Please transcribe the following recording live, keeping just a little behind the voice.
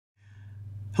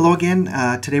Hello again.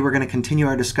 Today we're going to continue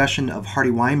our discussion of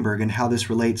Hardy-Weinberg and how this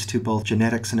relates to both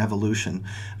genetics and evolution.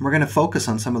 And we're going to focus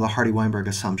on some of the Hardy-Weinberg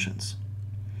assumptions.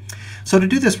 So to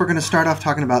do this, we're going to start off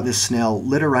talking about this snail,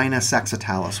 Litorina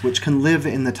saxatilis, which can live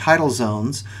in the tidal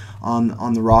zones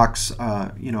on the rocks,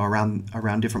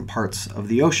 around different parts of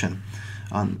the ocean.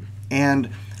 And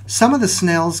some of the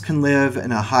snails can live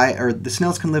from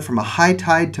a high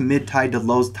tide to mid tide to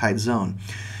low tide zone.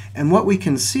 And what we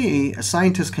can see,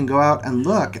 scientists can go out and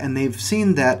look, and they've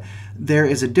seen that there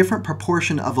is a different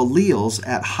proportion of alleles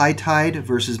at high tide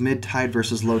versus mid tide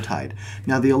versus low tide.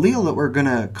 Now, the allele that we're going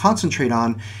to concentrate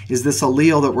on is this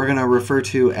allele that we're going to refer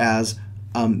to as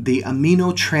the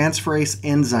aminotransferase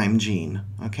enzyme gene,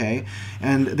 okay?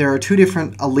 And there are two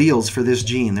different alleles for this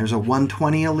gene. There's a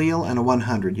 120 allele and a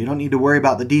 100. You don't need to worry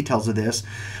about the details of this.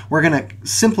 We're going to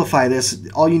simplify this.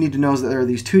 All you need to know is that there are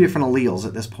these two different alleles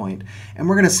at this point. And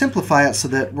we're going to simplify it so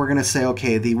that we're going to say,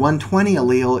 okay, the 120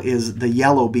 allele is the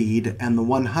yellow bead and the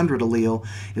 100 allele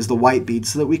is the white bead,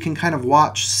 so that we can kind of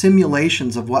watch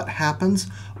simulations of what happens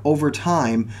over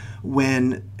time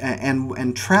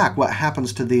and track what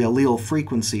happens to the allele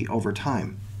frequency over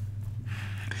time.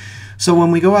 So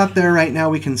when we go out there right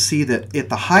now, we can see that at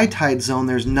the high tide zone,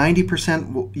 there's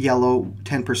 90% yellow,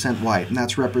 10% white, and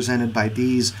that's represented by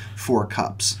these 4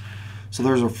 cups. So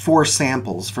those are 4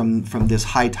 samples from this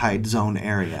high tide zone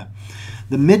area.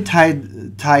 The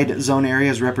mid-tide zone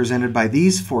area is represented by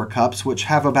these 4 cups, which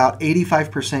have about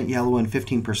 85% yellow and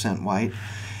 15% white.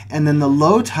 And then the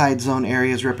low tide zone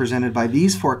area is represented by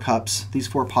these 4 cups, these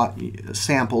 4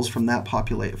 samples from that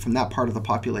part of the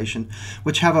population,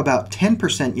 which have about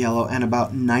 10% yellow and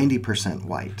about 90%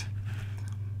 white.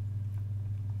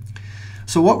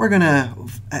 So what we're going to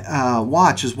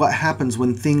watch is what happens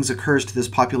when things occurs to this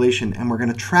population, and we're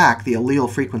going to track the allele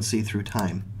frequency through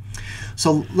time.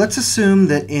 So let's assume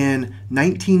that in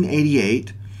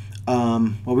 1988,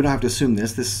 well, we don't have to assume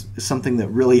this. This is something that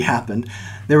really happened.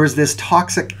 There was this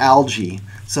toxic algae.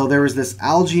 So there was this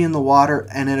algae in the water,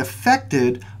 and it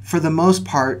affected, for the most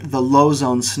part, the low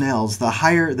zone snails.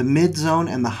 The mid zone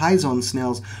and the high zone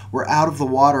snails were out of the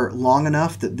water long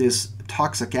enough that this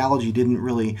toxic algae didn't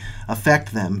really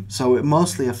affect them. So it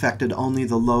mostly affected only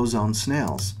the low zone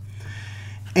snails.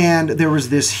 And there was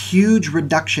this huge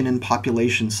reduction in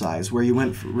population size, where you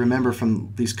went, remember,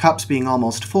 from these cups being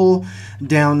almost full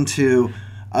down to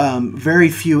very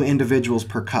few individuals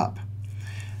per cup.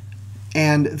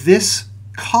 And this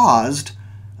caused,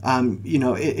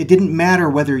 it didn't matter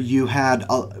whether you had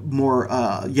more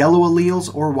yellow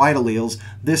alleles or white alleles.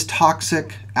 This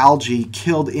toxic algae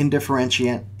killed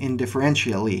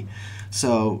indifferentially.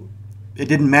 So it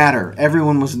didn't matter.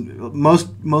 Everyone was,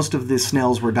 most of the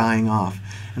snails were dying off.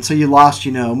 And so you lost,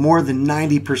 more than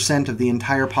 90% of the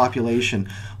entire population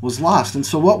was lost. And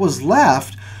so what was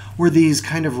left were these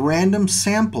kind of random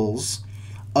samples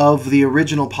of the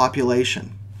original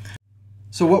population.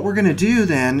 So what we're going to do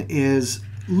then is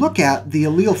look at the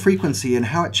allele frequency and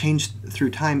how it changed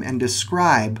through time and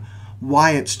describe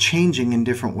why it's changing in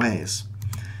different ways.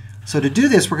 So to do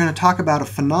this, we're going to talk about a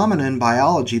phenomenon in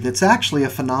biology that's actually a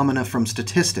phenomena from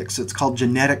statistics. It's called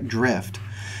genetic drift.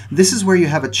 This is where you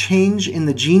have a change in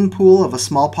the gene pool of a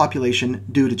small population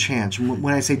due to chance.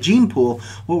 When I say gene pool,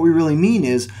 what we really mean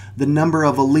is the number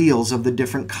of alleles of the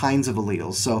different kinds of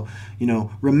alleles. So,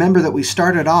 remember that we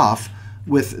started off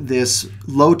with this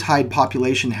low tide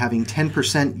population having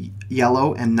 10%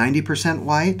 yellow and 90%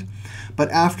 white. But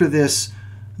after this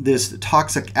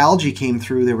toxic algae came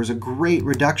through, there was a great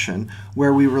reduction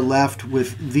where we were left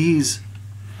with these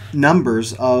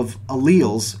numbers of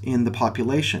alleles in the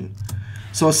population.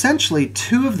 So essentially,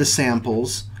 2 of the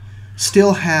samples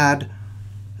still had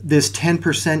this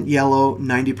 10% yellow,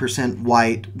 90%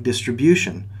 white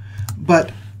distribution.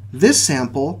 But this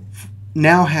sample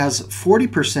now has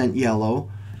 40% yellow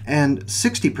and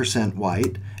 60%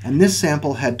 white, and this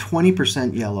sample had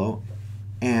 20% yellow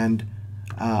and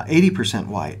 80%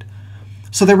 white.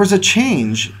 So there was a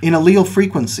change in allele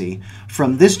frequency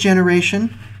from this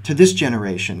generation to this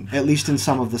generation, at least in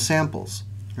some of the samples,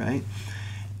 right?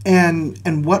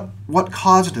 And what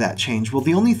caused that change? Well,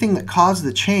 the only thing that caused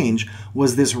the change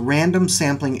was this random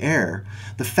sampling error.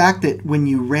 The fact that when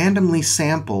you randomly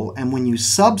sample and when you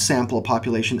subsample a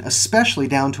population, especially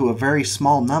down to a very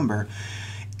small number,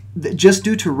 just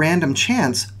due to random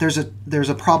chance, there's a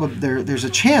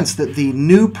chance that the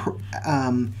new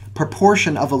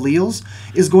proportion of alleles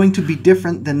is going to be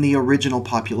different than the original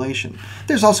population.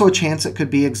 There's also a chance it could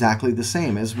be exactly the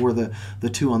same as were the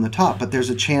 2 on the top, but there's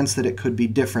a chance that it could be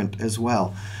different as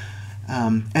well.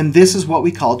 And this is what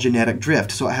we call genetic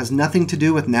drift. So it has nothing to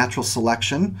do with natural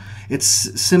selection. It's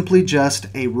simply just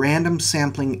a random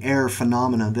sampling error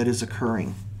phenomena that is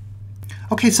occurring.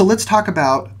 Okay, so let's talk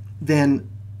about then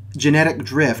genetic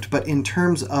drift, but in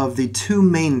terms of the two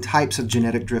main types of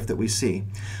genetic drift that we see.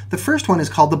 The first one is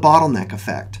called the bottleneck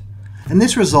effect, and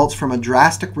this results from a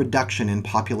drastic reduction in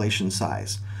population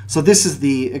size. So this is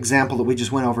the example that we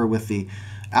just went over with the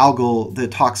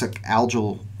toxic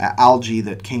algae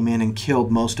that came in and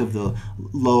killed most of the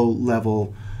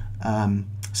low-level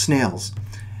snails.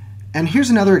 And here's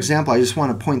another example. I just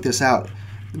want to point this out.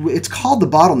 It's called the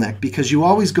bottleneck because you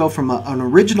always go from an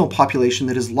original population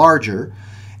that is larger,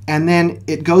 and then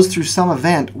it goes through some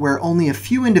event where only a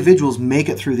few individuals make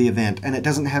it through the event, and it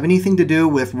doesn't have anything to do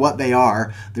with what they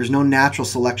are. There's no natural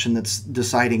selection that's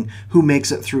deciding who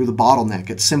makes it through the bottleneck.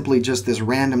 It's simply just this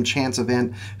random chance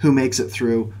event. Who makes it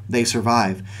through, they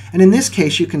survive. And in this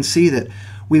case, you can see that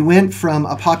we went from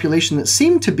a population that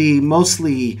seemed to be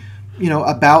mostly,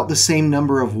 about the same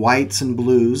number of whites and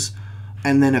blues,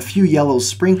 and then a few yellows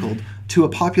sprinkled, to a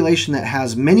population that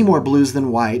has many more blues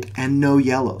than white and no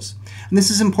yellows. And this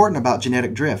is important about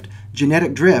genetic drift.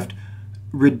 Genetic drift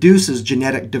reduces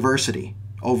genetic diversity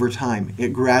over time.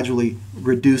 It gradually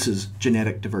reduces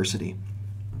genetic diversity.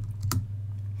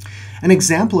 An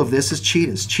example of this is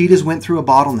cheetahs. Cheetahs went through a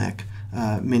bottleneck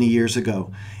many years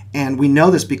ago. And we know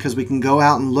this because we can go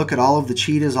out and look at all of the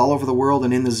cheetahs all over the world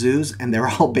and in the zoos, and they're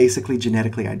all basically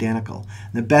genetically identical.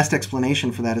 The best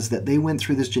explanation for that is that they went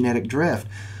through this genetic drift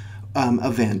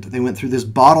event. They went through this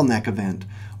bottleneck event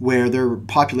where their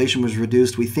population was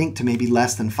reduced, we think, to maybe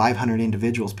less than 500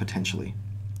 individuals potentially.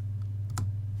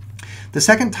 The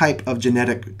second type of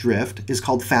genetic drift is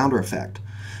called founder effect.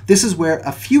 This is where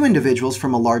a few individuals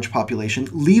from a large population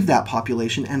leave that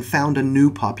population and found a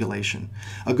new population.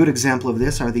 A good example of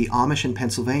this are the Amish in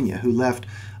Pennsylvania, who left,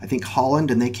 I think, Holland,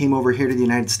 and they came over here to the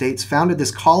United States, founded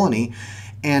this colony,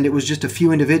 and it was just a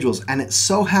few individuals. And it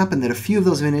so happened that a few of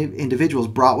those individuals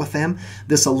brought with them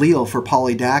this allele for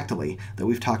polydactyly that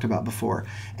we've talked about before.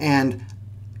 And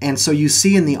so you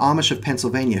see in the Amish of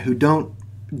Pennsylvania, who don't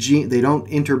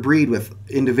interbreed with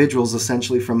individuals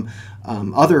essentially from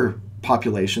other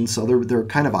populations, so they're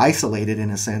kind of isolated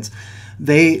in a sense.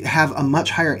 They have a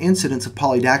much higher incidence of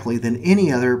polydactyly than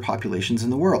any other populations in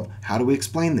the world. How do we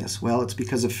explain this? Well, it's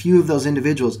because a few of those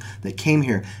individuals that came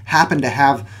here happen to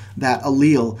have that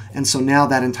allele, and so now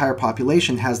that entire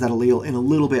population has that allele in a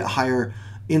little bit higher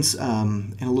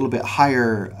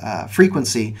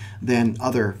frequency than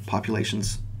other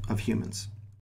populations of humans.